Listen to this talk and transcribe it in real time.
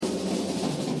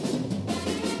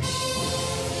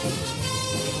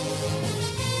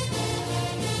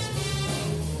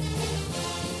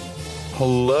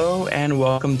Hello and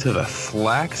welcome to the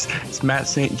Flex. It's Matt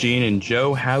St. Jean and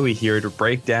Joe Howie here to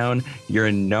break down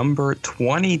your number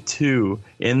 22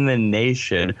 in the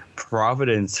nation,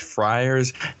 Providence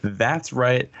Friars. That's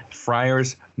right,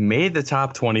 Friars made the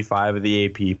top 25 of the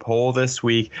AP poll this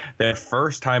week. Their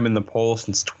first time in the poll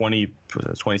since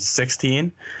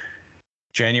 2016.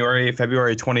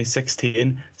 February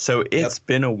 2016. So it's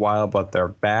been a while, but they're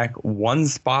back one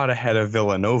spot ahead of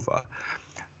Villanova.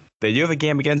 They do have a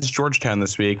game against Georgetown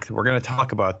this week. We're going to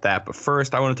talk about that. But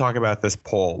first, I want to talk about this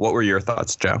poll. What were your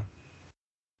thoughts, Joe?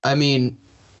 I mean,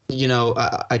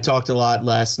 I talked a lot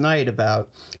last night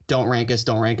about don't rank us,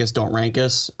 don't rank us, don't rank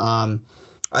us.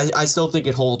 I still think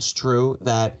it holds true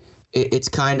that it's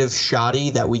kind of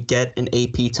shoddy that we get an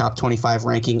AP top 25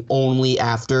 ranking only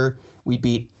after we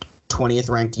beat 20th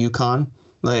ranked UConn.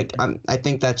 I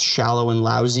think that's shallow and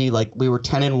lousy. We were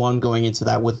 10-1 going into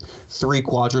that with 3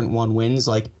 quadrant 1 wins.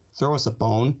 Throw us a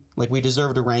bone. We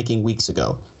deserved a ranking weeks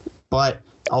ago. But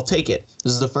I'll take it.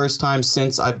 This is the first time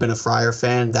since I've been a Friar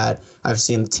fan that I've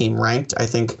seen the team ranked. I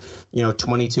think,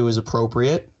 22 is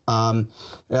appropriate.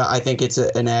 I think it's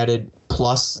an added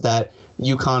plus that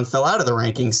UConn fell out of the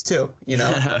rankings too,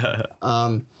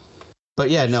 But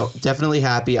yeah, no, definitely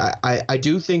happy. I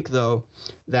do think, though,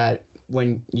 that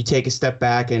when you take a step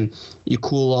back and you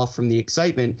cool off from the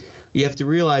excitement, you have to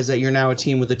realize that you're now a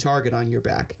team with a target on your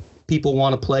back. People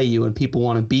want to play you and people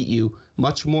want to beat you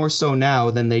much more so now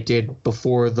than they did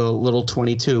before the little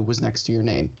 22 was next to your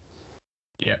name.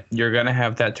 Yeah, you're going to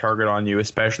have that target on you,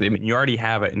 especially. You already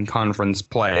have it in conference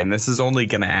play, and this is only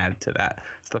going to add to that.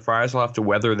 So the Friars will have to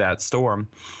weather that storm.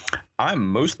 I'm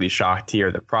mostly shocked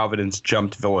here that Providence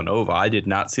jumped Villanova. I did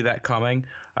not see that coming.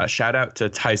 Shout out to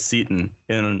Ty Seaton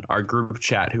in our group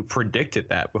chat who predicted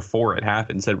that before it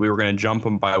happened, said we were going to jump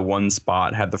them by 1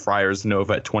 spot, had the Friars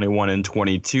Nova at 21 and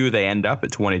 22. They end up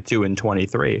at 22 and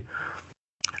 23.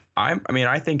 I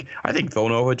think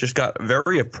Villanova just got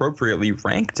very appropriately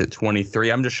ranked at 23.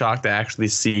 I'm just shocked to actually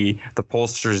see the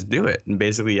pollsters do it. And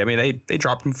basically, they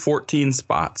dropped them 14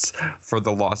 spots for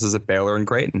the losses at Baylor and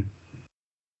Creighton.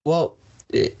 Well,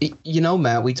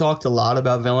 Matt, we talked a lot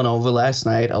about Villanova last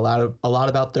night, a lot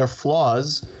about their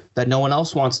flaws that no one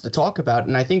else wants to talk about.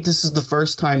 And I think this is the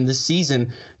first time this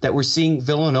season that we're seeing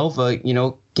Villanova,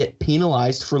 get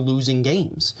penalized for losing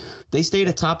games. They stayed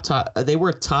they were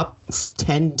a top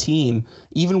 10 team,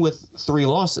 even with 3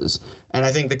 losses. And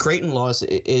I think the Creighton loss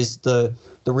is the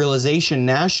realization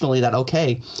nationally that,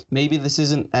 okay, maybe this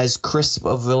isn't as crisp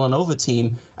a Villanova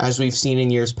team as we've seen in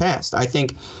years past. I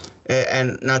think,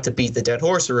 and not to beat the dead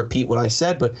horse or repeat what I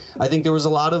said, but I think there was a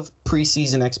lot of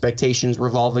preseason expectations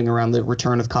revolving around the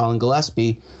return of Colin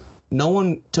Gillespie. No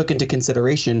one took into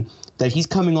consideration that he's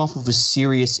coming off of a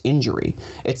serious injury.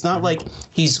 It's not like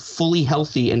he's fully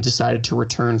healthy and decided to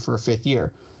return for a 5th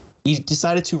year. He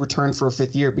decided to return for a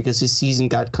 5th year because his season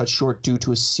got cut short due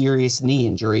to a serious knee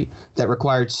injury that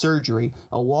required surgery,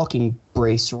 a walking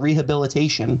brace,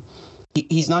 rehabilitation.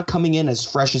 He's not coming in as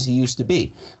fresh as he used to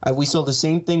be. We saw the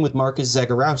same thing with Marcus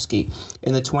Zagorowski.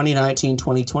 In the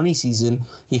 2019-2020 season,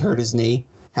 he hurt his knee,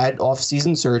 had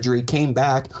off-season surgery, came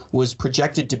back, was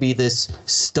projected to be this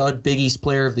stud Big East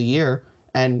Player of the Year,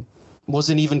 and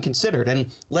wasn't even considered.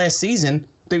 And last season,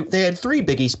 they had 3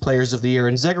 Big East Players of the Year,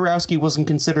 and Zagorowski wasn't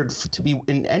considered to be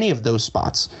in any of those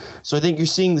spots. So I think you're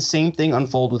seeing the same thing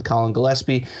unfold with Colin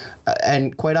Gillespie.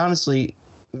 And quite honestly,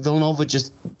 Villanova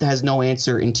just has no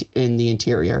answer in the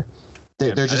interior.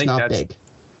 They're just not big.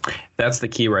 That's the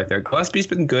key right there. Gillespie's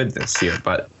been good this year,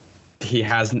 but he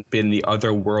hasn't been the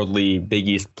otherworldly Big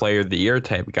East Player of the Year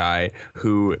type guy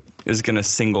who is going to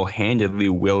single-handedly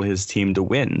will his team to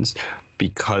wins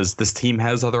because this team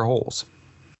has other holes.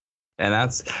 And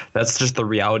that's just the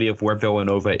reality of where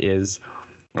Villanova is.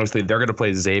 Honestly, they're going to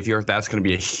play Xavier. That's going to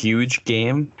be a huge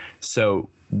game. So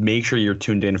make sure you're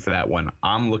tuned in for that one.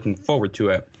 I'm looking forward to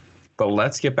it. But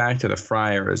let's get back to the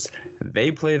Friars.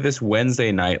 They play this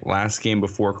Wednesday night, last game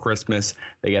before Christmas.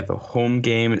 They get the home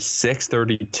game,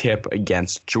 6:30 tip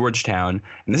against Georgetown.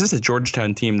 And this is a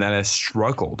Georgetown team that has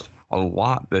struggled a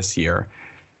lot this year.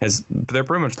 They're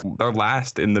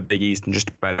last in the Big East in just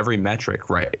about every metric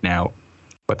right now.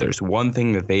 But there's one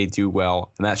thing that they do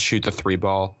well, and that's shoot the 3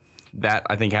 ball. That,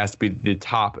 I think, has to be the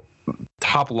top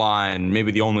line,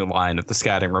 maybe the only line of the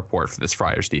scouting report for this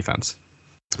Friars defense.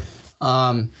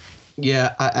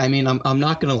 Yeah, I'm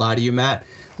not going to lie to you, Matt.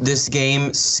 This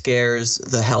game scares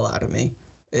the hell out of me.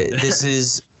 This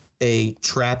is a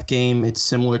trap game. It's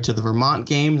similar to the Vermont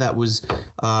game that was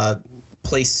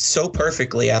placed so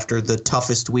perfectly after the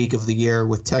toughest week of the year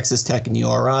with Texas Tech and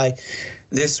URI.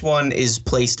 This one is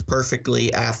placed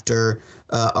perfectly after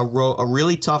a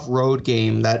really tough road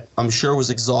game that I'm sure was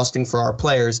exhausting for our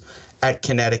players at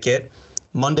Connecticut.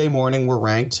 Monday morning, we're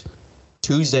ranked.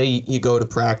 Tuesday, you go to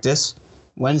practice.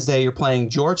 Wednesday, you're playing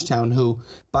Georgetown, who,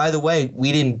 by the way,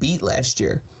 we didn't beat last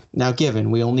year. Now,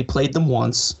 given we only played them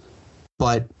once,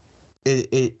 but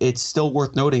it's still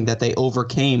worth noting that they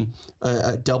overcame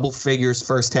a double figures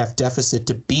first half deficit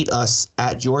to beat us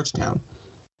at Georgetown.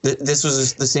 This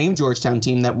was the same Georgetown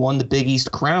team that won the Big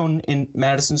East crown in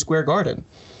Madison Square Garden.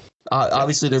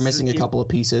 Obviously, they're missing a couple of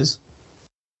pieces.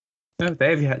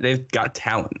 They've got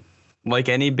talent. Like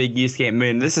any Big East game, I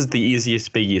mean, this is the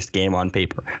easiest Big East game on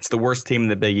paper. It's the worst team in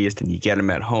the Big East, and you get them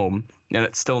at home, and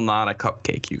it's still not a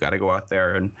cupcake. You got to go out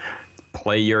there and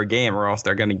play your game, or else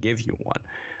they're going to give you one.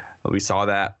 We saw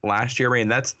that last year. I mean,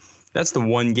 that's the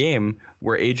one game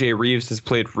where A.J. Reeves has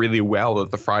played really well that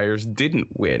the Friars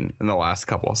didn't win in the last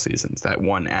couple of seasons. That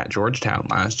won at Georgetown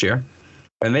last year.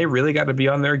 And they really got to be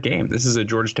on their game. This is a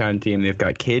Georgetown team. They've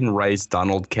got Caden Rice,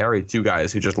 Donald Carey, two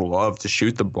guys who just love to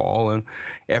shoot the ball. And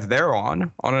if they're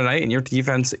on a night and your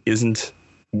defense isn't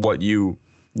what you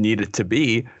need it to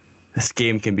be, this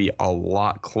game can be a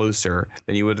lot closer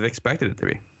than you would have expected it to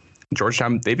be.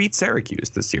 Georgetown, they beat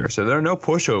Syracuse this year, so they're no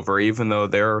pushover, even though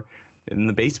they're in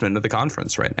the basement of the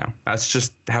conference right now. That's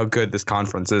just how good this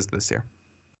conference is this year.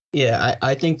 Yeah,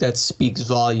 I think that speaks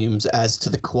volumes as to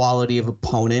the quality of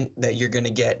opponent that you're going to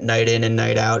get night in and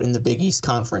night out in the Big East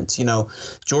Conference. You know,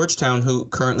 Georgetown, who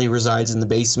currently resides in the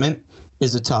basement,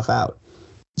 is a tough out.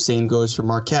 Same goes for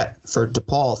Marquette, for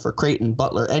DePaul, for Creighton,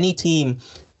 Butler. Any team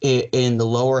in the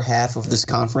lower half of this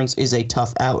conference is a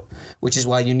tough out, which is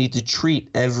why you need to treat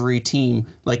every team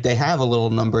like they have a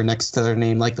little number next to their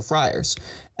name, like the Friars.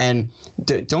 And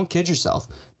don't kid yourself.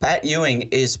 Pat Ewing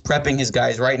is prepping his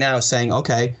guys right now saying,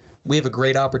 okay, we have a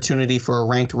great opportunity for a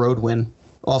ranked road win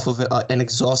off of an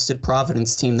exhausted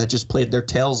Providence team that just played their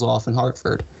tails off in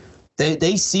Hartford.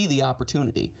 They see the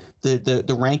opportunity.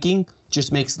 The ranking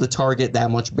just makes the target that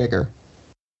much bigger.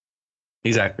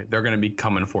 Exactly. They're going to be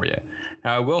coming for you.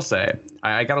 I will say,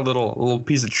 I got a little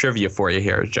piece of trivia for you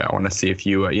here, Joe. I want to see if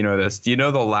you know this. Do you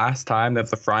know the last time that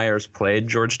the Friars played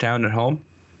Georgetown at home?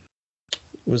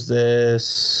 Was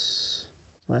this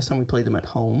last time we played them at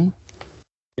home?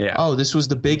 Yeah. Oh, this was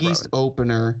the Big East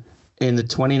opener in the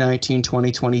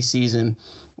 2019-2020 season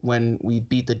when we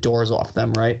beat the doors off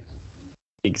them, right?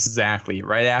 Exactly.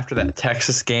 Right after that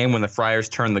Texas game when the Friars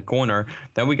turned the corner,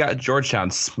 then we got Georgetown,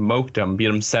 smoked them, beat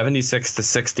them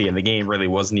 76-60, and the game really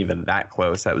wasn't even that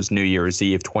close. That was New Year's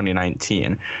Eve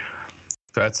 2019.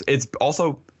 So it's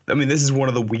also, I mean, this is one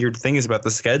of the weird things about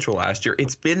the schedule last year.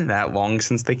 It's been that long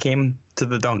since they came to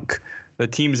the dunk. The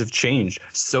teams have changed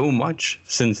so much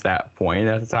since that point.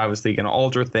 That's obviously going to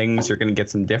alter things. You're going to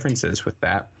get some differences with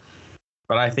that.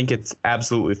 But I think it's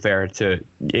absolutely fair to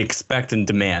expect and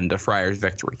demand a Friars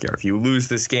victory here. If you lose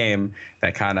this game,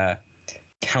 that kind of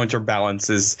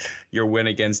counterbalances your win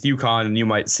against UConn, and you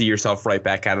might see yourself right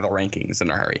back out of the rankings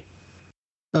in a hurry.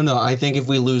 No, I think if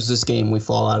we lose this game, we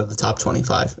fall out of the top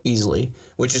 25 easily,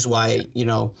 which is why, you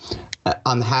know,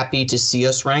 I'm happy to see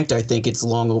us ranked. I think it's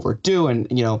long overdue. And,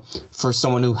 you know, for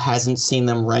someone who hasn't seen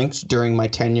them ranked during my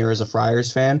tenure as a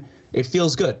Friars fan, it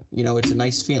feels good. You know, it's a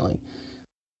nice feeling.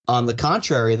 On the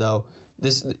contrary, though,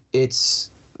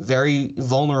 it's very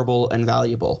vulnerable and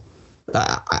valuable.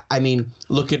 I mean,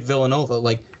 look at Villanova.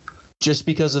 Like, just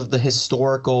because of the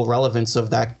historical relevance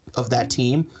of that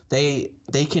team, they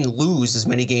can lose as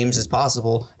many games as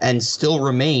possible and still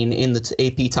remain in the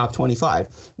AP top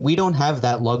 25. We don't have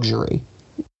that luxury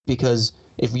because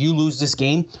if you lose this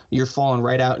game, you're falling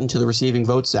right out into the receiving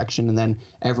vote section, and then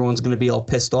everyone's going to be all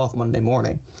pissed off Monday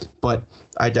morning. But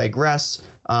I digress.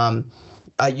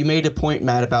 You made a point,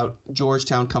 Matt, about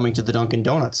Georgetown coming to the Dunkin'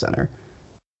 Donuts Center.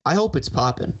 I hope it's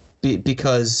popping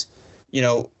because, you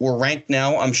know, we're ranked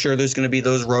now. I'm sure there's going to be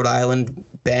those Rhode Island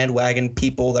bandwagon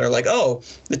people that are like, oh,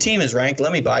 the team is ranked.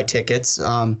 Let me buy tickets.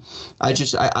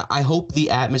 I hope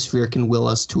the atmosphere can will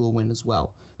us to a win as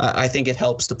well. I think it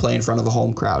helps to play in front of a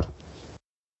home crowd.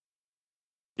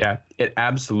 Yeah, it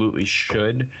absolutely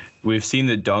should. We've seen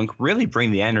the Dunk really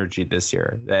bring the energy this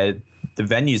year. The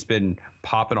venue's been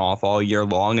popping off all year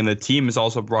long, and the team has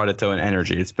also brought its own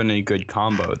energy. It's been a good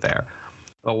combo there.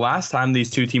 The last time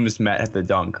these two teams met at the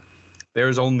Dunk,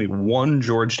 there's only one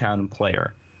Georgetown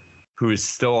player who is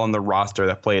still on the roster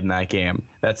that played in that game.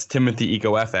 That's Timothy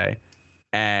Ikoefe,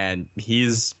 and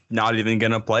he's not even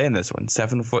going to play in this one.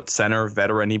 7-foot center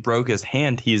veteran. He broke his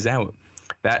hand. He's out.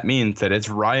 That means that it's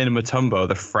Ryan Mutombo,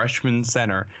 the freshman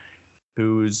center,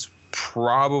 who's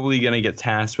probably going to get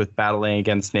tasked with battling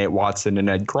against Nate Watson and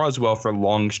Ed Croswell for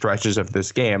long stretches of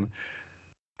this game.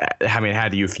 I mean, how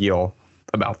do you feel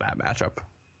about that matchup?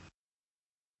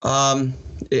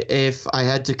 If I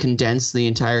had to condense the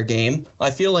entire game, I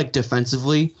feel like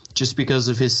defensively, just because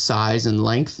of his size and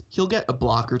length, he'll get a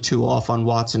block or two off on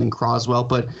Watson and Croswell,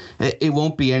 but it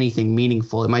won't be anything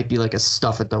meaningful. It might be like a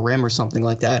stuff at the rim or something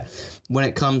like that. When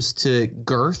it comes to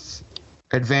girth,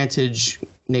 advantage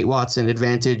Nate Watson,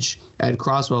 advantage Ed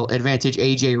Croswell, advantage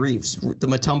AJ Reeves. The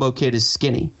Mutombo kid is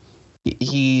skinny.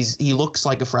 He looks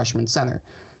like a freshman center,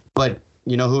 but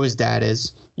you know who his dad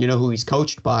is. You know who he's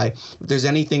coached by. If there's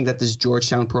anything that this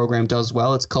Georgetown program does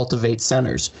well, it's cultivate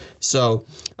centers. So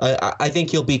I think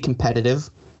he'll be competitive.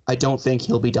 I don't think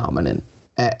he'll be dominant.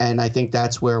 And I think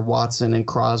that's where Watson and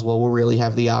Croswell will really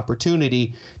have the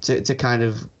opportunity to kind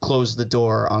of close the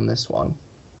door on this one.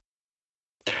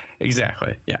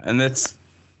 Exactly. Yeah. And this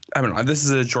is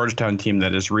a Georgetown team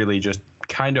that is really just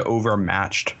kind of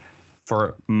overmatched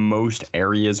for most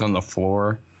areas on the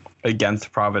floor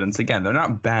against Providence. Again, they're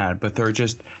not bad, but they're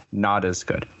just not as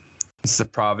good. It's the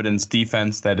Providence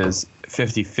defense that is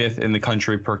 55th in the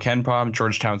country per KenPom.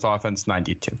 Georgetown's offense,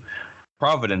 92.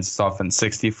 Providence's offense,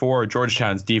 64.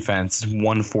 Georgetown's defense,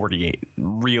 148.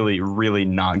 Really, really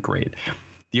not great.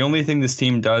 The only thing this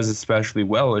team does especially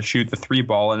well is shoot the three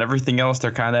ball, and everything else,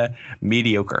 they're kind of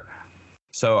mediocre.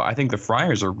 So I think the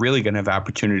Friars are really going to have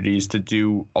opportunities to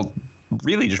do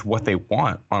really just what they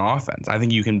want on offense. I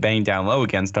think you can bang down low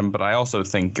against them, but I also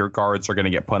think your guards are going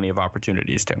to get plenty of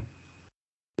opportunities too.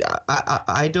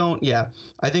 I don't. Yeah,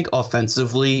 I think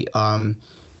offensively,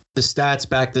 the stats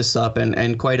back this up,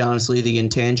 and quite honestly, the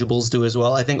intangibles do as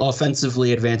well. I think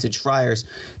offensively, advantage Friars.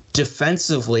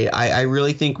 Defensively, I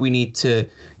really think we need to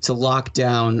lock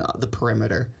down the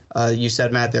perimeter. You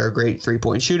said, Matt, they're a great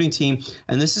 3-point shooting team,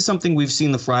 and this is something we've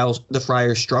seen the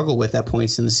Friars struggle with at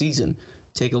points in the season.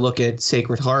 Take a look at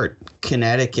Sacred Heart,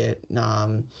 Connecticut,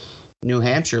 New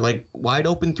Hampshire, like wide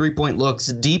open 3-point looks,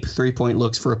 deep 3-point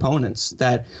looks for opponents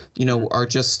that, are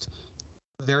just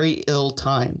very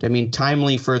ill-timed. I mean,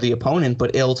 timely for the opponent,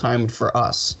 but ill-timed for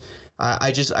us.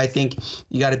 I think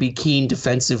you got to be keen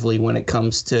defensively when it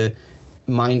comes to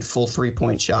mindful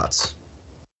 3-point shots.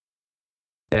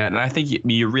 Yeah, and I think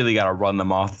you really got to run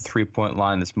them off the 3-point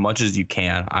line as much as you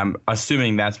can. I'm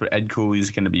assuming that's what Ed Cooley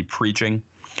is going to be preaching.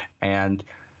 And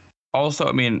also,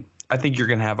 I mean, I think you're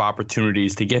going to have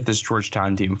opportunities to get this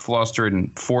Georgetown team flustered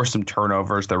and force some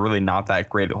turnovers. They're really not that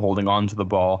great at holding on to the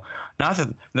ball. Not that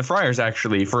the Friars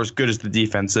actually, for as good as the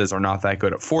defense is, are not that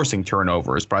good at forcing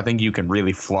turnovers, but I think you can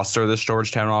really fluster this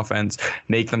Georgetown offense,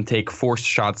 make them take forced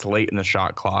shots late in the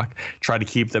shot clock, try to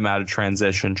keep them out of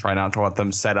transition, try not to let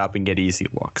them set up and get easy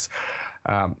looks.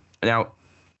 Now,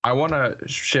 I want to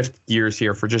shift gears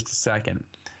here for just a second,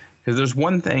 because there's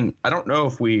one thing I don't know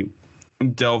if we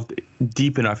delved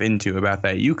deep enough into about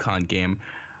that UConn game,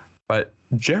 but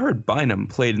Jared Bynum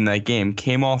played in that game,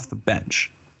 came off the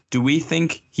bench. Do we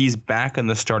think he's back in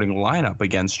the starting lineup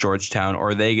against Georgetown, or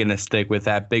are they going to stick with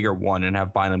that bigger one and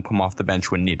have Bynum come off the bench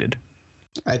when needed?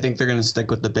 I think they're going to stick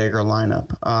with the bigger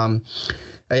lineup.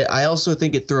 I also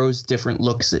think it throws different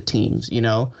looks at teams.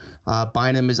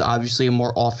 Bynum is obviously a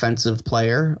more offensive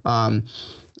player.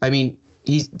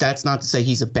 That's not to say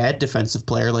he's a bad defensive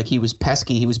player. Like, he was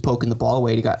pesky. He was poking the ball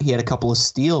away. He had a couple of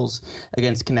steals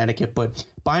against Connecticut, but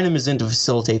Bynum is in to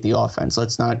facilitate the offense.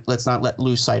 Let's not let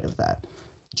lose sight of that.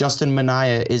 Justin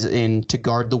Minaya is in to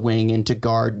guard the wing and to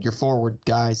guard your forward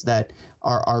guys that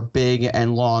are big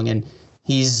and long, and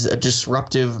he's a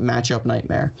disruptive matchup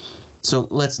nightmare. So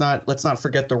let's not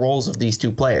forget the roles of these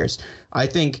two players.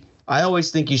 I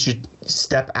always think you should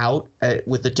step out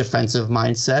with a defensive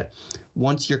mindset.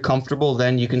 Once you're comfortable,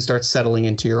 then you can start settling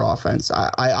into your offense.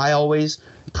 I always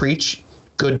preach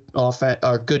good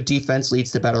defense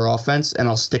leads to better offense, and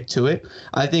I'll stick to it.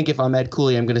 I think if I'm Ed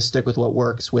Cooley, I'm going to stick with what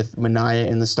works with Minaya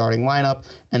in the starting lineup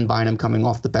and Bynum coming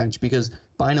off the bench, because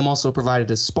Bynum also provided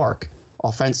a spark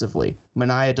offensively.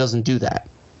 Minaya doesn't do that.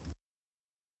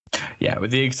 Yeah,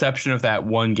 with the exception of that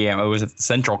one game, it was at the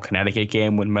Central Connecticut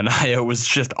game when Minaya was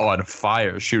just on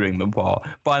fire shooting the ball.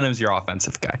 Bynum's your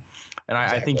offensive guy. And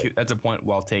I think that's a point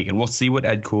well taken. We'll see what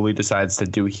Ed Cooley decides to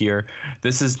do here.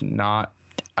 This is not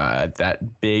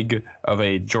that big of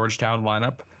a Georgetown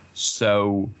lineup,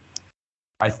 so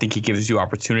I think he gives you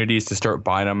opportunities to start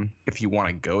Bynum if you want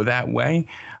to go that way.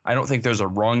 I don't think there's a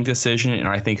wrong decision, and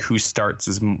I think who starts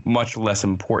is much less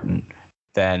important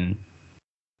than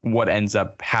what ends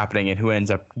up happening and who ends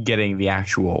up getting the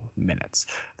actual minutes.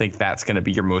 I think that's going to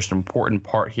be your most important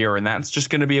part here, and that's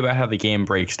just going to be about how the game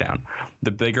breaks down.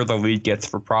 The bigger the lead gets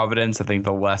for Providence, I think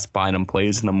the less Bynum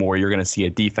plays and the more you're going to see a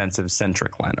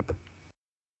defensive-centric lineup.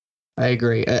 I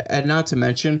agree. And not to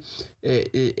mention,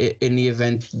 in the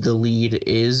event the lead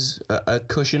is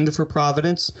cushioned for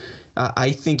Providence,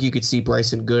 I think you could see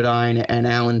Bryson Goodine and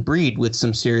Alan Breed with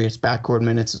some serious backcourt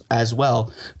minutes as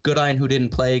well. Goodine, who didn't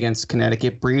play against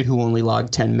Connecticut, Breed, who only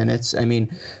logged 10 minutes. I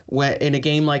mean, when in a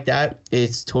game like that,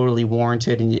 it's totally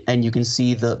warranted, and you can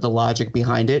see the logic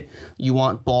behind it. You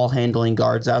want ball handling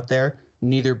guards out there.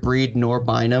 Neither Breed nor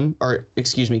Goodine,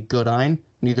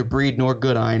 neither Breed nor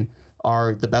Goodine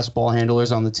are the best ball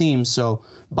handlers on the team. So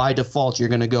by default, you're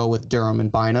going to go with Durham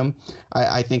and Bynum.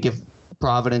 I think if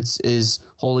Providence is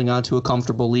holding on to a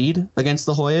comfortable lead against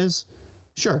the Hoyas,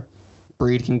 sure,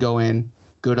 Breed can go in,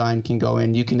 Goodine can go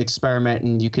in. You can experiment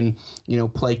and you can,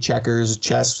 play checkers,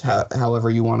 chess, however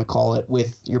you want to call it,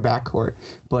 with your backcourt.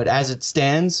 But as it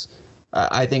stands,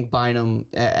 I think Bynum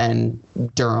and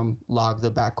Durham log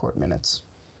the backcourt minutes.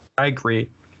 I agree.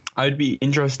 I'd be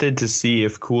interested to see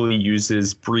if Cooley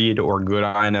uses Breed or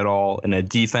Goodine at all in a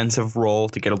defensive role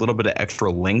to get a little bit of extra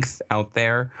length out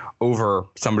there over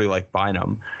somebody like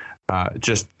Bynum,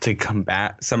 just to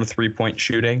combat some three-point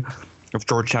shooting. If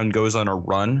Georgetown goes on a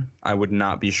run, I would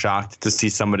not be shocked to see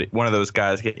one of those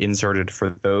guys get inserted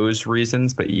for those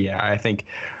reasons. But yeah, I think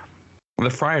the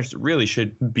Friars really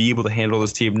should be able to handle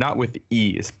this team, not with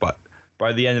ease, but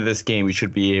by the end of this game, we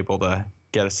should be able to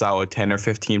get a solid 10 or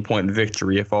 15 point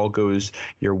victory if all goes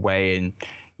your way and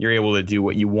you're able to do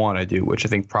what you want to do, which I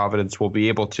think Providence will be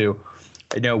able to.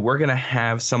 I know we're going to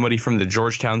have somebody from the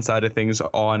Georgetown side of things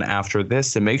on after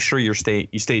this, and make sure you stay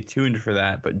tuned for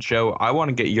that. But Joe, I want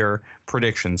to get your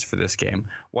predictions for this game.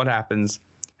 What happens?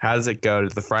 How does it go? Do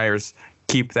the Friars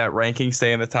keep that ranking,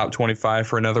 stay in the top 25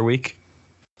 for another week?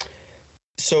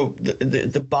 So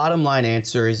the bottom line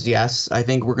answer is yes. I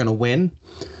think we're going to win.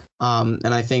 And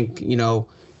I think,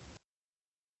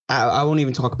 I won't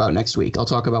even talk about next week. I'll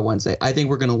talk about Wednesday. I think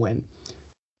we're going to win.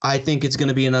 I think it's going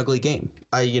to be an ugly game.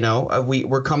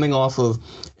 We're coming off of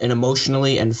an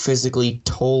emotionally and physically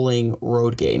tolling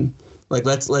road game. Like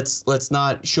let's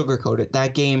not sugarcoat it.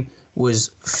 That game was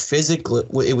physical.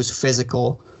 It was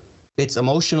physical. It's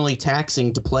emotionally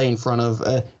taxing to play in front of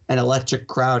an electric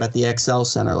crowd at the XL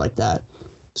Center like that.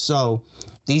 So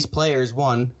these players,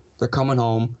 one, they're coming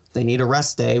home. They need a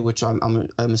rest day, which I'm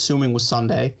assuming was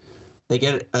Sunday. They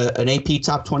get an AP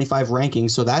top 25 ranking,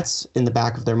 so that's in the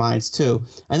back of their minds too.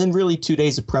 And then really 2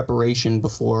 days of preparation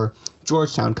before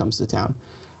Georgetown comes to town.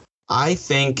 I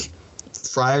think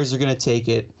Friars are going to take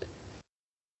it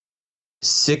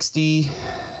 60.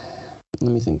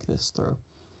 Let me think this through.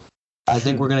 I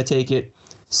think we're going to take it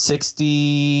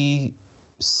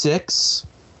 66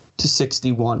 to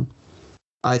 61.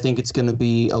 I think it's going to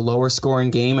be a lower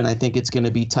scoring game, and I think it's going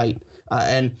to be tight.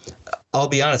 And I'll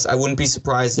be honest, I wouldn't be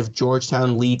surprised if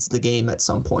Georgetown leads the game at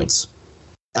some points.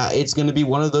 It's going to be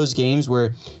one of those games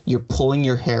where you're pulling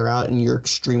your hair out and you're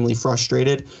extremely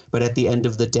frustrated. But at the end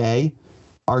of the day,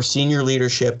 our senior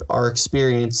leadership, our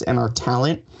experience, and our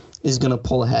talent is going to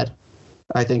pull ahead.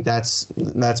 I think that's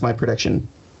my prediction.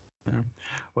 Yeah.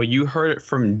 Well, you heard it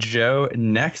from Joe.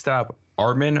 Next up,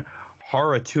 Armen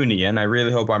Haratunian, I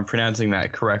really hope I'm pronouncing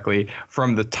that correctly,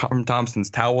 from the Thompson's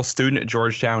Towel student at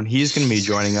Georgetown. He's going to be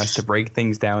joining us to break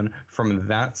things down from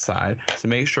that side. So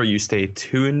make sure you stay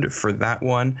tuned for that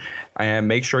one. And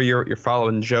make sure you're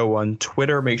following Joe on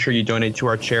Twitter. Make sure you donate to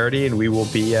our charity, and we'll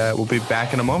be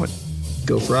back in a moment.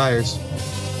 Go Friars.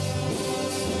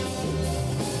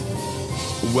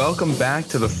 Welcome back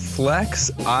to the Flex.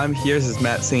 I'm here. This is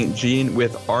Matt St. Jean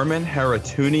with Armen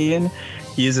Haratunian.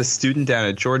 He is a student down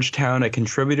at Georgetown, a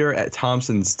contributor at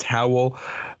Thompson's Towel.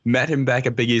 Met him back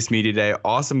at Big East Media Day.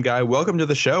 Awesome guy. Welcome to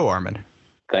the show, Armen.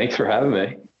 Thanks for having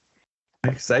me.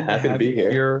 Excited Happy to be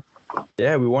here.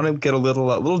 Yeah, we want to get a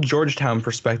little Georgetown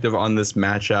perspective on this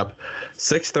matchup.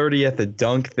 6:30 at the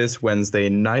Dunk this Wednesday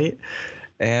night.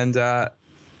 And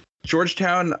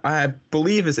Georgetown, I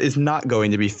believe, is not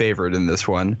going to be favored in this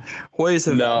one. Hoyas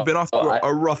have been off to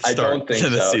a rough start to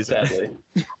the season. Sadly.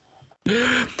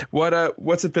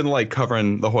 What's it been like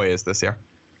covering the Hoyas this year?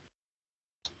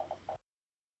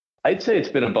 I'd say it's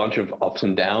been a bunch of ups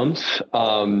and downs.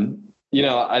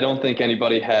 I don't think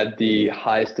anybody had the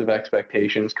highest of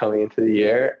expectations coming into the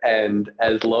year. And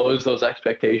as low as those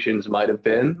expectations might have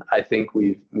been, I think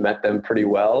we've met them pretty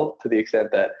well, to the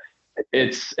extent that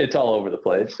it's all over the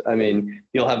place. I mean,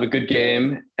 you'll have a good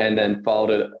game and then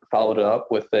followed it up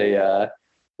with a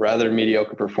rather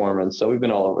mediocre performance. So we've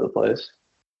been all over the place.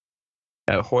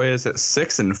 Hoyas at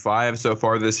 6-5 so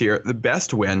far this year. The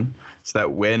best win is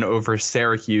that win over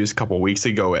Syracuse a couple weeks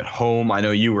ago at home. I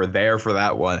know you were there for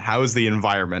that one. How is the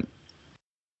environment?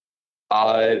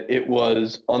 It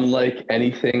was unlike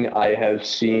anything I have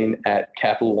seen at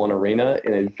Capital One Arena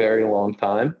in a very long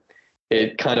time.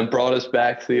 it kind of brought us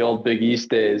back to the old Big East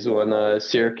days when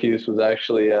Syracuse was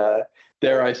actually,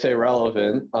 dare I say,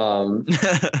 relevant.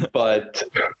 But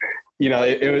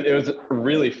it was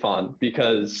really fun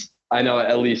because I know,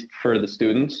 at least for the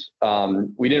students,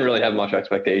 we didn't really have much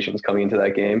expectations coming into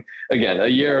that game. Again, a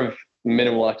year of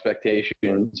minimal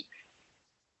expectations,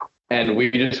 and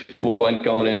we just went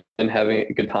going in and having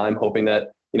a good time, hoping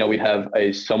that we'd have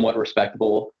a somewhat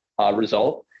respectable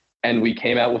result, and we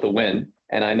came out with a win.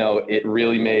 And I know it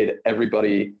really made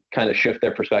everybody kind of shift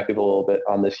their perspective a little bit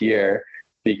on this year,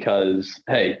 because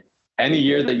hey, any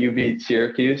year that you beat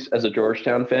Syracuse as a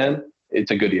Georgetown fan,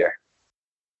 it's a good year.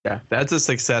 Yeah, that's a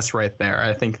success right there.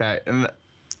 I think that, and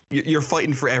you're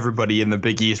fighting for everybody in the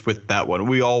Big East with that one.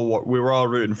 We were all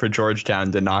rooting for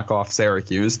Georgetown to knock off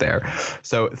Syracuse there.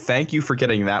 So thank you for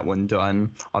getting that one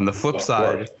done. On the flip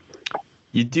side,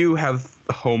 you do have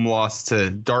a home loss to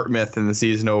Dartmouth in the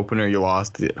season opener. You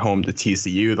lost at home to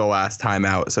TCU the last time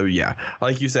out. So yeah,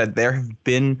 like you said, there have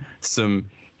been some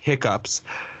hiccups.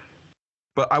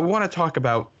 But I want to talk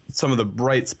about some of the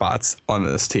bright spots on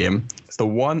this team. It's the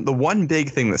one big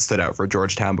thing that stood out for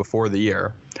Georgetown before the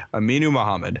year. Aminu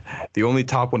Mohammed, the only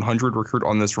top 100 recruit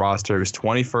on this roster, is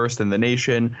 21st in the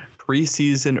nation,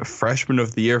 preseason freshman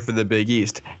of the year for the Big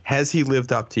East. Has he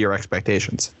lived up to your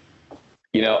expectations?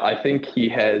 I think he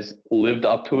has lived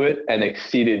up to it and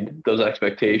exceeded those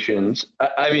expectations.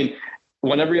 I mean,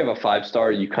 whenever you have a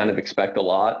 5-star, you kind of expect a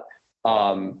lot.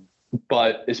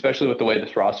 But especially with the way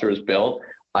this roster is built,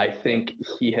 I think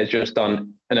he has just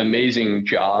done an amazing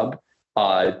job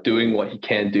doing what he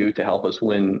can do to help us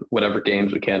win whatever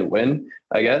games we can win,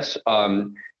 I guess.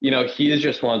 He is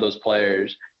just one of those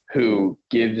players who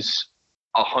gives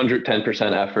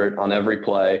 110% effort on every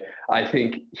play. I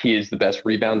think he is the best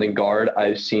rebounding guard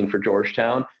I've seen for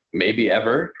Georgetown, maybe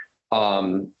ever.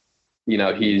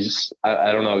 He's,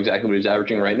 I don't know exactly what he's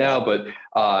averaging right now, but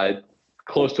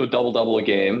close to a double-double a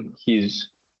game. He's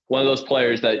one of those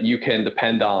players that you can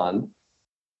depend on,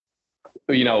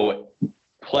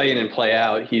 play in and play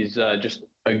out. He's just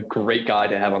a great guy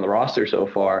to have on the roster so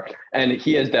far. And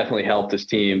he has definitely helped this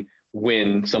team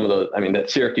win some of those. I mean, that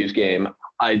Syracuse game,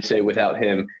 I'd say without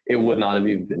him, it would not have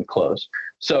even been close.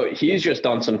 So he's just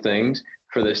done some things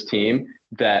for this team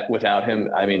that without him,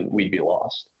 I mean, we'd be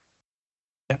lost.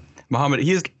 Yeah. Mohammed,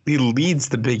 he leads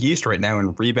the Big East right now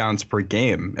in rebounds per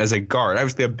game as a guard.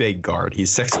 Obviously a big guard.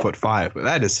 He's 6'5", but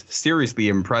that is seriously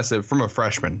impressive from a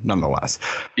freshman nonetheless.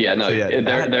 Yeah, no,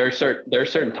 so there are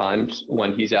certain times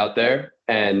when he's out there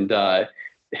and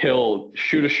he'll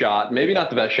shoot a shot, maybe not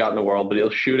the best shot in the world, but he'll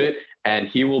shoot it, and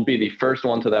he will be the first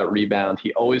one to that rebound.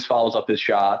 He always follows up his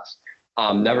shots,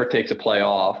 never takes a play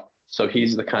off. So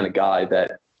he's the kind of guy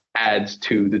that adds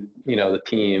to the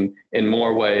team in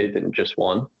more ways than just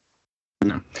one.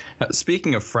 No.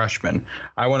 Speaking of freshmen,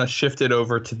 I want to shift it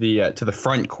over to the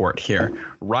front court here.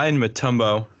 Ryan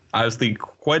Mutombo, obviously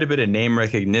quite a bit of name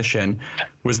recognition,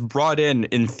 was brought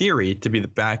in theory, to be the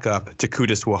backup to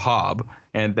Qudus Wahab.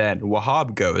 And then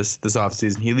Wahab goes this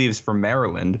offseason. He leaves for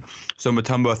Maryland. So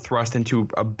Mutombo thrust into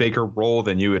a bigger role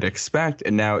than you would expect.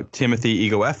 And now Timothy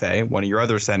Ighoefe, one of your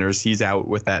other centers, he's out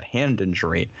with that hand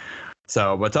injury.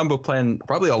 So Mutombo playing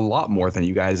probably a lot more than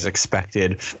you guys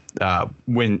expected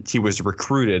when he was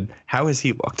recruited. How has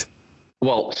he looked?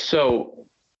 Well, so,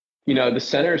 the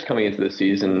centers coming into the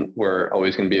season were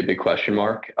always going to be a big question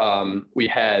mark. We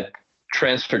had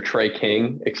transfer Trey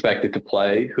King expected to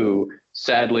play, who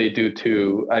sadly,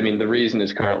 the reason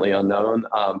is currently unknown,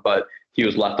 but he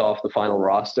was left off the final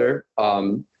roster.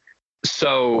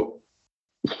 So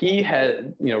he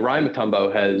had, Ryan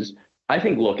Mutombo has, I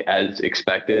think, look as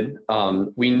expected.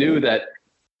 We knew that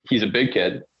he's a big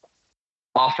kid.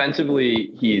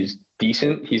 Offensively, he's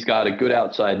decent. He's got a good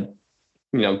outside,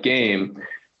 game.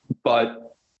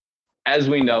 But as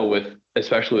we know,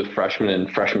 especially with freshmen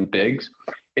and freshman bigs,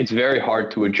 it's very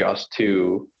hard to adjust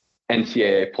to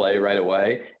NCAA play right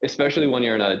away, especially when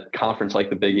you're in a conference like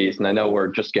the Big East. And I know we're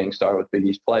just getting started with Big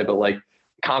East play, but like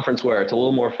conference where it's a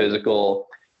little more physical,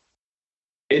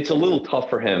 it's a little tough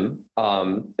for him.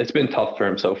 It's been tough for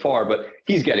him so far, but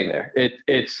he's getting there.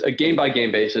 It's a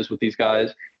game-by-game basis with these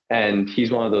guys, and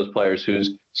he's one of those players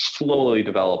who's slowly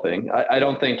developing. I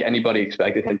don't think anybody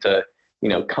expected him to,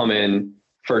 come in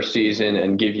first season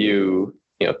and give you,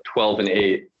 12 and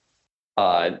 8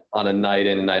 on a night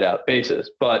in and night out basis.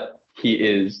 But he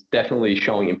is definitely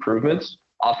showing improvements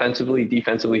offensively,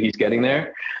 defensively. He's getting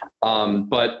there.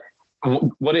 But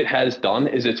what it has done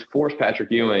is it's forced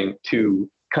Patrick Ewing to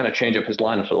kind of change up his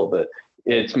lineups a little bit.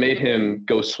 It's made him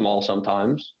go small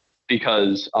sometimes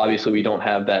because obviously we don't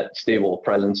have that stable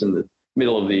presence in the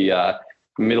middle of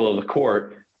the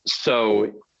court.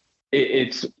 So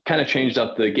it's kind of changed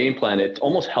up the game plan. It's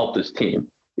almost helped his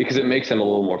team because it makes him a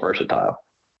little more versatile.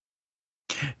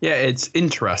 Yeah, it's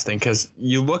interesting because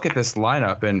you look at this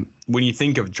lineup, and when you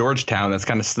think of Georgetown, that's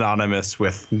kind of synonymous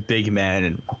with big men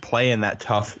and playing that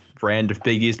tough brand of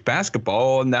Big East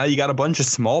basketball. And now you got a bunch of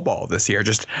small ball this year,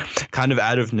 just kind of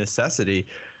out of necessity.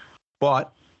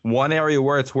 But one area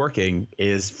where it's working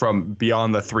is from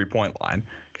beyond the 3-point line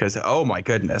because, oh my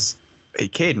goodness,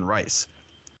 Caden Rice,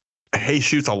 he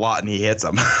shoots a lot and he hits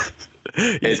them.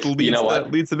 Leads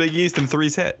the Big East in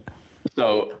threes hit.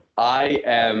 So I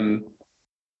am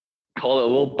call it a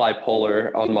little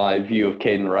bipolar on my view of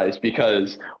Caden Rice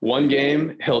because one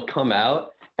game he'll come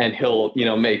out and he'll,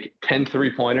 make 10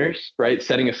 3-pointers, right?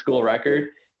 Setting a school record.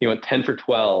 He went 10 for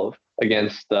 12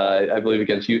 against, I believe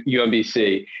against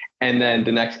UMBC. And then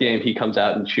the next game he comes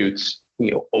out and shoots,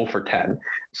 0 for 10.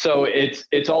 So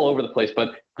it's all over the place,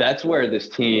 but that's where this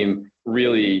team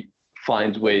really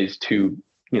finds ways to,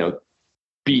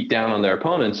 beat down on their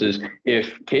opponents is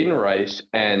if Caden Rice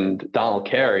and Donald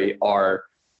Carey are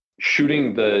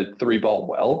shooting the 3 ball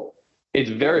well, it's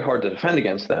very hard to defend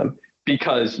against them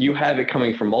because you have it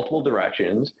coming from multiple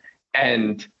directions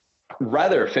and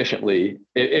rather efficiently.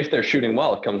 If they're shooting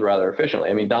well, it comes rather efficiently.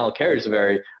 I mean, Donald Carey is a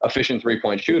very efficient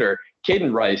 3-point shooter.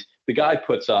 Caden Rice, the guy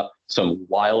puts up some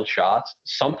wild shots.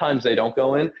 Sometimes they don't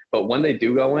go in, but when they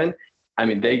do go in, I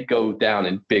mean, they go down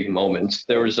in big moments.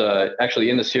 There was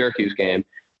actually in the Syracuse game,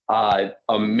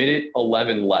 a minute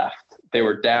 11 left. They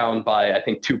were down by, I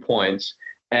think, 2 points.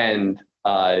 And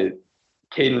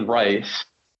Caden Rice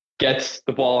gets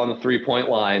the ball on the 3-point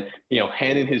line,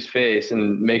 hand in his face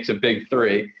and makes a big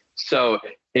 3. So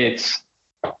it's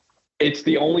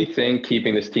the only thing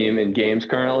keeping this team in games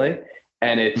currently.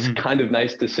 And it's kind of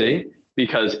nice to see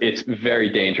because it's very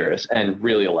dangerous and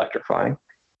really electrifying.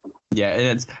 Yeah,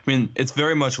 and it's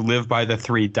very much live by the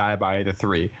 3, die by the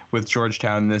 3 with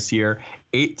Georgetown this year.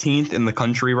 18th in the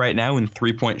country right now in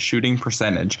 3-point shooting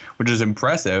percentage, which is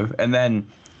impressive. And then,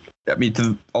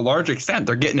 to a large extent,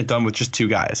 they're getting it done with just 2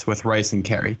 guys, with Rice and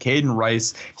Carey. Caden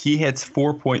Rice, he hits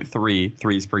 4.3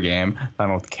 threes per game.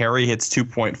 Donald Carey hits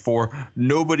 2.4.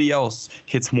 Nobody else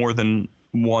hits more than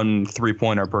 1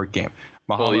 3-pointer per game.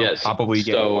 Muhammad will probably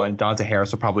get one. Dante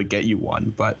Harris will probably get you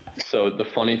one. But so the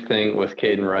funny thing with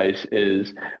Caden Rice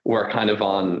is we're kind of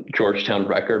on Georgetown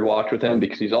record watch with him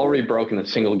because he's already broken the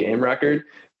single game record.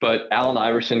 But Allen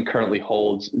Iverson currently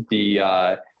holds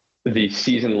the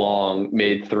season-long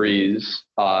made threes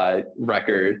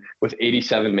record with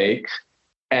 87 makes,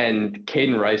 and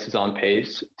Caden Rice is on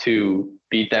pace to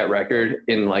beat that record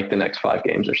in like the next 5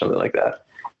 games or something like that.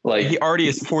 Like he already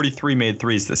has 43 made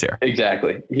threes this year.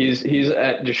 Exactly. He's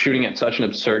at just shooting at such an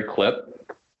absurd clip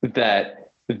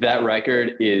that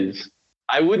record is,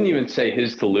 I wouldn't even say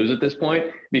his to lose at this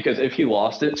point, because if he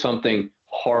lost it, something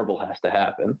horrible has to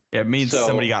happen. It means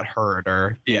somebody got hurt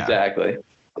or Exactly.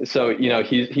 So,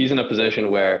 he's in a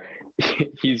position where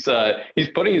he's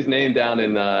putting his name down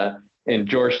in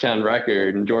Georgetown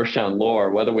record and Georgetown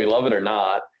lore, whether we love it or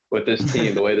not, with this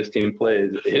team, the way this team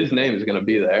plays, his name is going to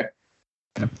be there.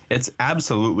 It's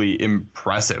absolutely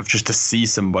impressive just to see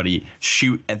somebody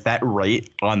shoot at that rate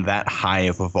on that high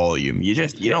of a volume. You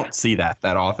don't see that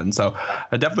often. So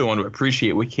I definitely want to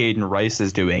appreciate what Caden Rice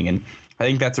is doing. And I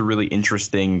think that's a really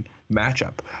interesting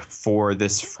matchup for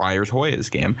this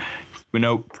Friars-Hoyas game. We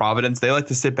know Providence, they like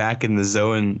to sit back in the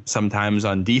zone sometimes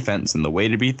on defense. And the way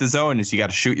to beat the zone is you got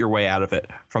to shoot your way out of it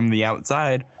from the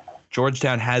outside.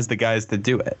 Georgetown has the guys to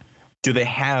do it.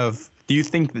 Do you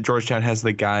think that Georgetown has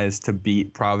the guys to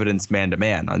beat Providence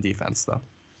man-to-man on defense, though?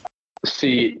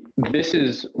 See, this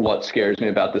is what scares me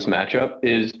about this matchup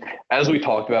is, as we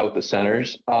talked about with the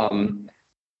centers,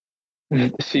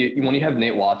 see, when you have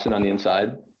Nate Watson on the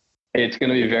inside, it's going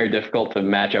to be very difficult to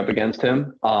match up against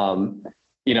him,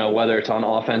 whether it's on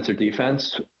offense or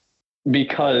defense,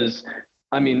 because,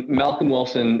 Malcolm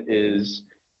Wilson is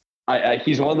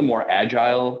he's one of the more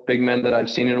agile big men that I've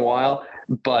seen in a while,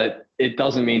 but it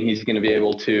doesn't mean he's going to be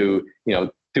able to,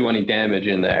 do any damage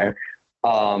in there.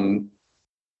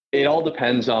 It all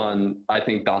depends on, I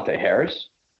think, Dante Harris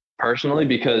personally,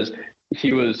 because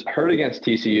he was hurt against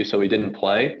TCU, so he didn't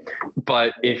play.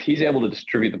 But if he's able to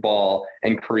distribute the ball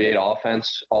and create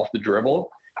offense off the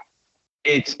dribble,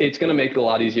 it's going to make it a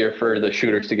lot easier for the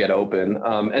shooters to get open.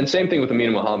 And same thing with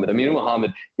Aminu Mohammed. Aminu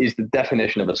Mohammed is the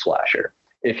definition of a slasher.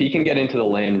 If he can get into the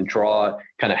lane and draw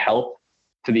kind of help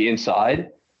to the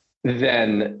inside,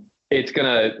 then it's going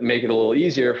to make it a little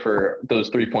easier for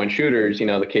those 3-point shooters, the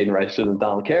Caden Rice and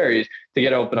Donald Careys, to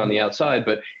get open on the outside.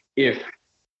 But if,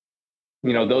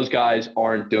 those guys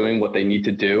aren't doing what they need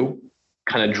to do,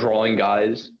 kind of drawing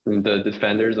guys, the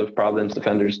defenders of Providence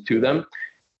defenders to them,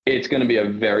 it's going to be a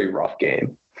very rough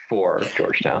game for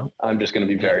Georgetown. I'm just going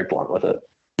to be very blunt with it.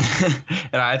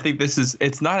 And I think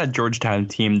it's not a Georgetown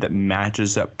team that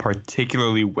matches up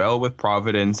particularly well with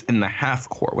Providence in the half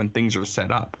court when things are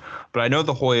set up. But I know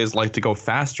the Hoyas like to go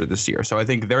faster this year. So I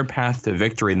think their path to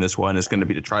victory in this one is going to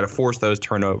be to try to force those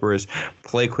turnovers,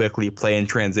 play quickly, play in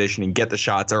transition, and get the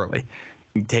shots early.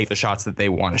 And take the shots that they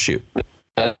want to shoot.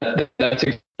 That's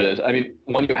exactly what it is. I mean,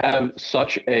 when you have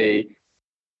such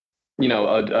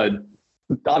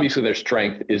obviously their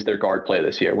strength is their guard play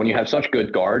this year. When you have such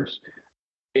good guards,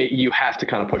 you have to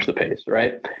kind of push the pace,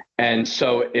 right? And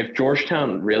so if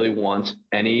Georgetown really wants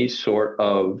any sort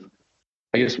of,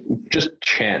 I guess, just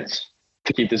chance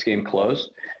to keep this game close,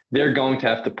 they're going to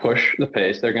have to push the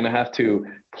pace. They're going to have to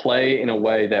play in a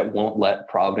way that won't let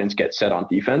Providence get set on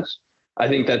defense. I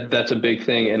think that's a big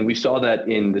thing. And we saw that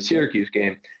in the Syracuse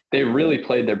game. They really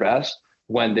played their best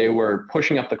when they were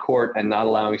pushing up the court and not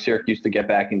allowing Syracuse to get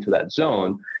back into that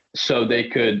zone so they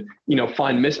could,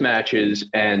 find mismatches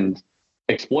and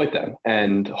exploit them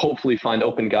and hopefully find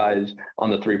open guys on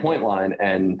the 3-point line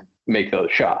and make those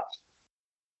shots.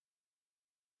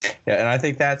 Yeah, and I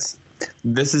think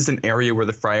this is an area where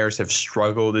the Friars have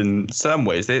struggled in some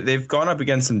ways. They've gone up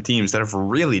against some teams that have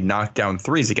really knocked down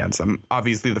threes against them.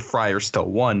 Obviously, the Friars still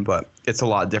won, but it's a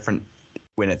lot different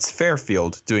when it's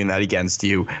Fairfield doing that against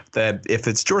you than if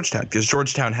it's Georgetown, because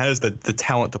Georgetown has the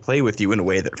talent to play with you in a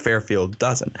way that Fairfield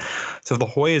doesn't. So if the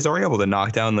Hoyas are able to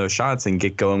knock down those shots and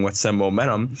get going with some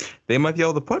momentum, they might be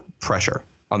able to put pressure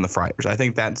on the Friars. I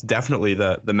think that's definitely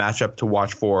the matchup to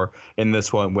watch for in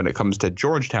this one when it comes to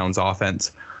Georgetown's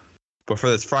offense. But for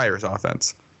this Friars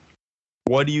offense,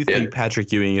 what do you think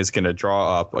Patrick Ewing is going to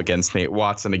draw up against Nate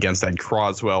Watson, against Ed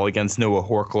Croswell, against Noah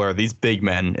Horkler, these big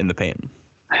men in the paint?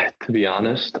 To be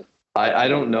honest, I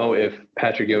don't know if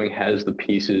Patrick Ewing has the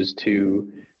pieces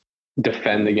to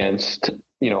defend against,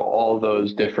 all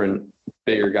those different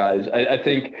bigger guys. I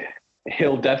think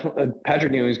he'll definitely,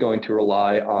 Patrick Ewing is going to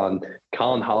rely on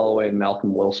Colin Holloway and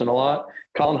Malcolm Wilson a lot.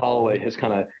 Colin Holloway has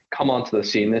kind of come onto the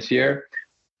scene this year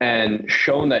and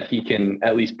shown that he can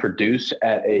at least produce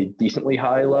at a decently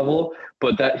high level,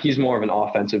 but that he's more of an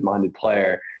offensive minded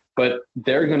player. But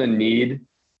they're going to need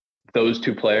those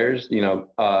two players,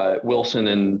 Wilson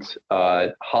and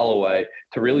Holloway,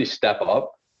 to really step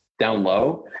up down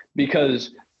low,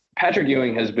 because Patrick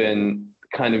Ewing has been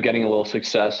kind of getting a little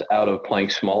success out of playing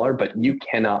smaller, but you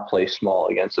cannot play small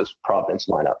against this Providence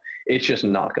lineup. It's just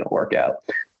not going to work out.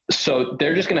 So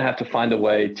they're just going to have to find a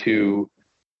way to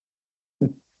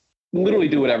literally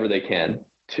do whatever they can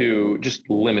to just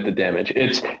limit the damage.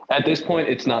 It's at this point,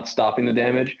 it's not stopping the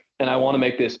damage. And I want to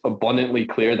make this abundantly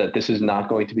clear that this is not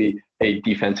going to be a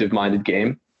defensive minded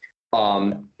game.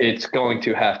 It's going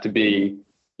to have to be,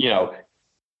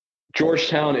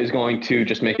 Georgetown is going to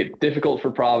just make it difficult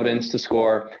for Providence to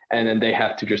score, and then they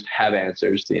have to just have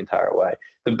answers the entire way.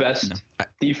 The best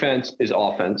defense is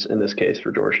offense in this case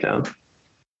for Georgetown.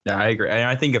 Yeah, I agree. And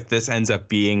I think if this ends up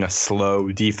being a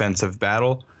slow defensive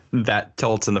battle, that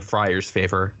tilts in the Friars'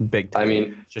 favor big time. I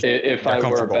mean, if I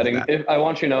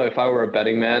were a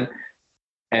betting man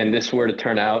and this were to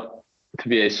turn out to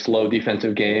be a slow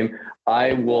defensive game,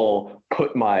 I will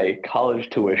put my college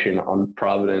tuition on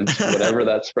Providence, whatever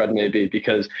that spread may be,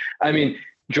 because I mean,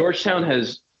 Georgetown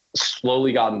has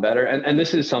slowly gotten better. And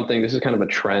this is kind of a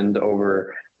trend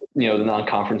over, the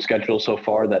non-conference schedule so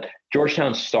far, that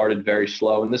Georgetown started very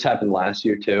slow. And this happened last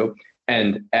year too.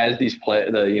 And as these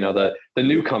the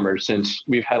newcomers, since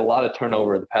we've had a lot of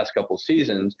turnover the past couple of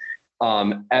seasons,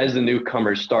 as the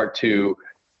newcomers start to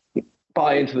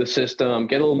buy into the system,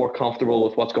 get a little more comfortable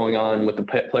with what's going on with the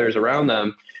players around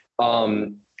them,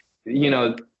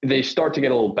 they start to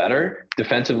get a little better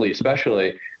defensively,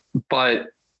 especially, but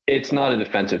it's not a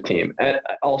defensive team. And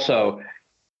also,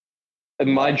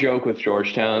 my joke with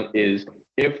Georgetown is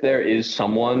if there is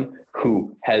someone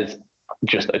who has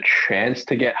just a chance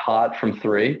to get hot from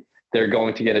three, they're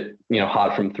going to get it,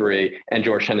 hot from three, and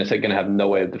Georgetown is going to have no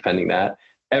way of defending that.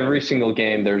 Every single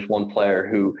game, there's one player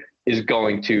who is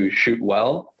going to shoot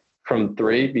well from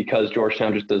three because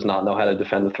Georgetown just does not know how to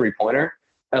defend the 3-pointer,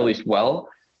 at least well.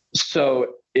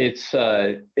 So it's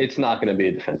not going to be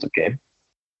a defensive game.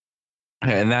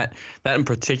 And that in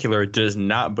particular does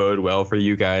not bode well for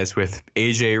you guys with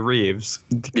AJ Reeves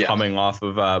coming off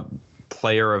of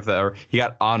he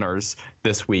got honors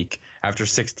this week after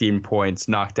 16 points,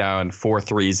 knocked down 4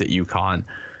 threes at UConn.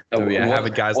 So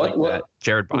having guys like that,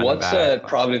 Jared Bynum. What's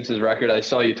Providence's record? I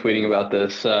saw you tweeting about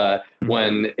this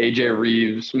when AJ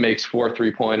Reeves makes 4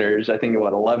 3-pointers. I think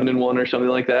 11-1 or something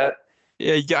like that.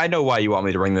 Yeah, I know why you want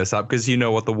me to bring this up, because you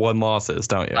know what the one loss is,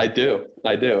 don't you? I do,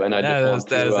 and I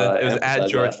just want it was at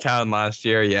emphasize Georgetown last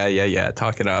year. Yeah.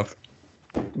 Talk it up.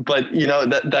 But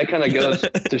that kind of goes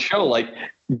to show, like,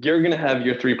 you're gonna have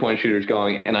your 3-point shooters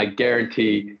going, and I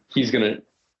guarantee he's gonna,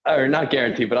 or not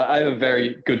guarantee, but I have a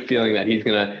very good feeling that he's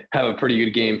gonna have a pretty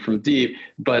good game from deep.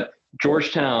 But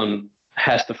Georgetown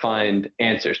has to find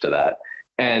answers to that.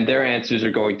 And their answers are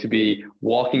going to be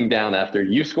walking down after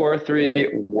you score a 3,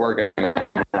 we're going to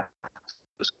have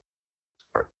to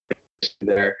score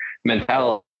their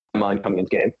mentality mind coming into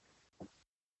game.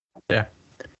 Yeah.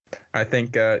 I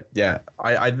think,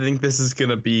 I think this is going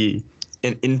to be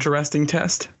an interesting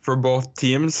test for both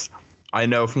teams. I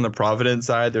know from the Providence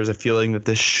side, there's a feeling that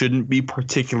this shouldn't be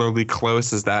particularly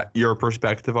close. Is that your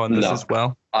perspective on this as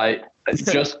well? I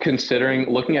just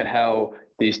looking at how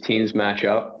these teams match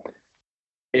up,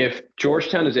 if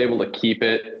Georgetown is able to keep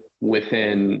it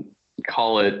within,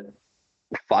 call it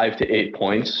 5 to 8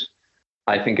 points,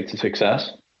 I think it's a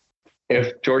success.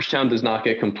 If Georgetown does not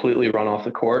get completely run off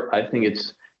the court, I think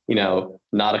it's,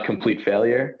 not a complete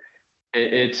failure.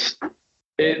 This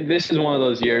is one of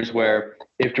those years where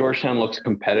if Georgetown looks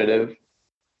competitive,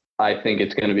 I think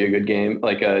it's going to be a good game,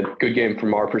 like a good game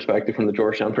from our perspective, from the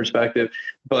Georgetown perspective.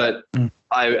 But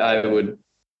I would,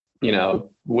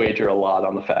 wager a lot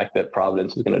on the fact that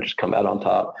Providence is going to just come out on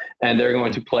top, and they're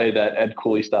going to play that Ed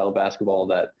Cooley style basketball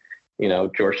that,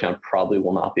 Georgetown probably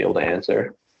will not be able to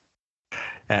answer.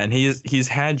 And he's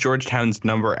had Georgetown's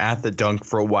number at the Dunk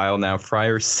for a while now.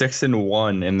 Friars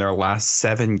 6-1 in their last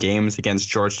 7 games against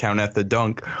Georgetown at the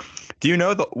Dunk. Do you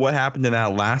know what happened in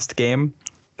that last game,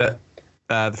 that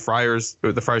the Friars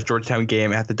Georgetown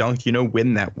game at the Dunk? Do you know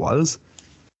when that was?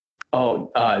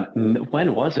 Oh,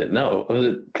 when was it? No, was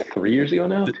it 3 years ago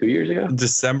now? 2 years ago?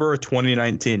 December of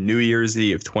 2019, New Year's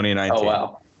Eve 2019. Oh,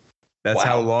 wow. That's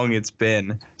how long it's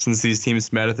been since these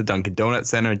teams met at the Dunkin' Donut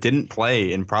Center. Didn't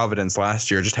play in Providence last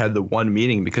year, just had the one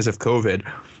meeting because of COVID.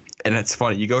 And it's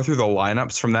funny, you go through the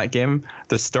lineups from that game,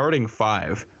 the starting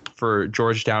 5 for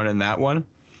Georgetown in that one: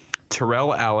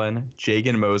 Terrell Allen,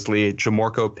 Jagan Mosley,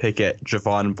 Jamorko Pickett,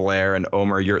 Javon Blair, and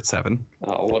Omer Yurtseven.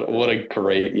 Oh, what a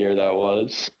great year that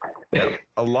was. Yeah,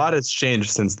 a lot has changed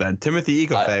since then. Timothy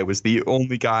Ighofe was the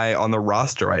only guy on the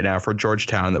roster right now for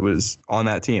Georgetown that was on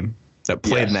that team, that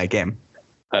played in that game.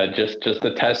 Just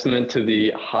a testament to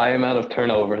the high amount of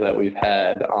turnover that we've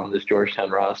had on this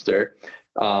Georgetown roster.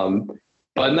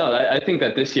 But no, I think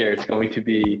that this year it's going to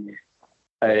be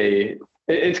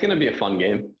a fun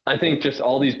game. I think just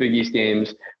all these Big East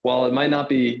games, while it might not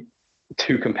be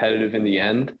too competitive in the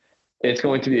end, it's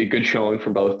going to be a good showing for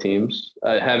both teams.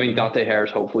 Having Dante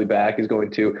Harris hopefully back is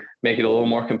going to make it a little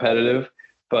more competitive,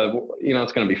 but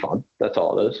it's going to be fun. That's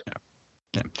all it is.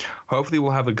 Yeah. Hopefully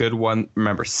we'll have a good one.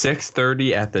 Remember,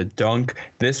 6:30 at the Dunk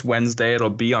this Wednesday. It'll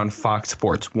be on Fox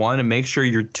Sports 1. And make sure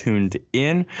you're tuned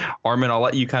in. Armen, I'll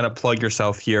let you kind of plug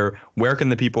yourself here. Where can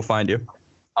the people find you?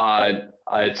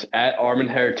 It's at Armen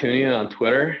Haratunian on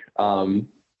Twitter.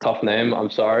 Tough name,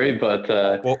 I'm sorry, but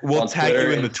we'll tag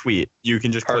you in the tweet. You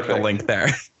can just click the link there.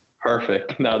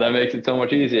 Perfect. No, that makes it so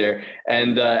much easier.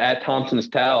 And at Thompson's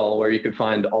Towel, where you can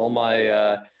find all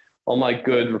my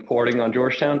good reporting on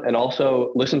Georgetown, and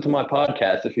also listen to my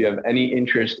podcast if you have any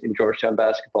interest in Georgetown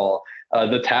basketball.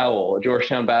 The Towel, a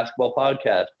Georgetown basketball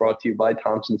podcast, brought to you by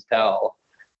Thompson's Towel.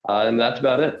 And that's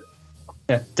about it.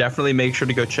 Yeah, definitely make sure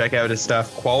to go check out his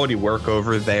stuff. Quality work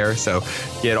over there, so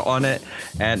get on it.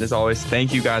 And as always,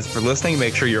 thank you guys for listening.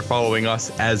 Make sure you're following us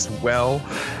as well.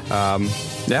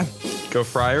 Go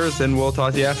Friars, and we'll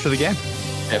talk to you after the game.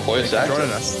 Hey, boys, Thanks for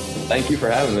joining us. Thank you for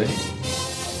having me.